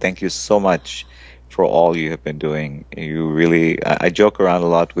really thank you so much for all you have been doing. You really, I joke around a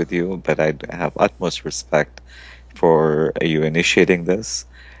lot with you, but I have utmost respect for you initiating this.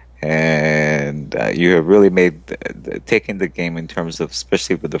 And you have really made taking the game in terms of,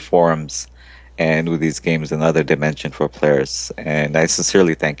 especially with the forums and with these games, another dimension for players. And I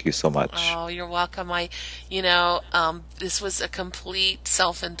sincerely thank you so much. Oh, you're welcome. This was a complete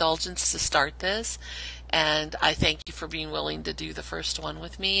self-indulgence to start this. And I thank you for being willing to do the first one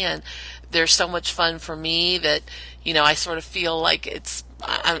with me. And there's so much fun for me that, I sort of feel like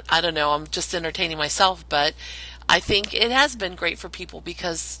I don't know, I'm just entertaining myself, but I think it has been great for people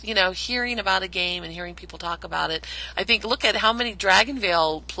because, hearing about a game and hearing people talk about it, I think look at how many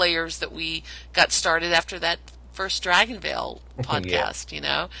Dragonvale players that we got started after that first Dragonvale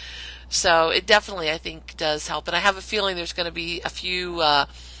podcast, So it definitely, I think, does help. And I have a feeling there's going to be a few,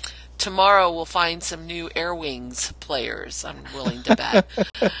 tomorrow we'll find some new Air Wings players, I'm willing to bet,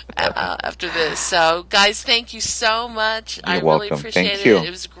 after this. So, guys, thank you so much. You're I really welcome. appreciate Thank it. you.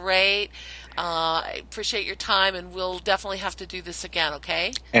 It was great. I appreciate your time, and we'll definitely have to do this again,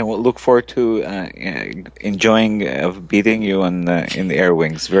 okay? And we'll look forward to enjoying beating you in the Air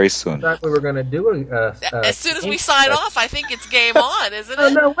Wings very soon. I thought we were going to do as soon as we sign off, I think it's game on, isn't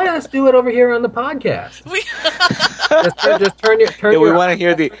it? No, let's do it over here on the podcast. Just turn your we want to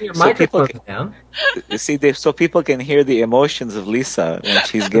hear your so people microphone down. so people can hear the emotions of Lisa when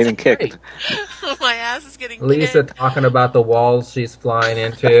she's getting kicked. My ass is getting Lisa kicked. talking about the walls she's flying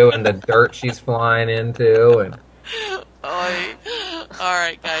into and the dirt she's flying into. And All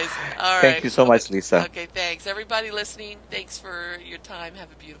right, guys. All right. Thank you so much, Lisa. Okay, thanks. Everybody listening, thanks for your time.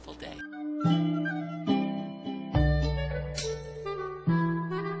 Have a beautiful day.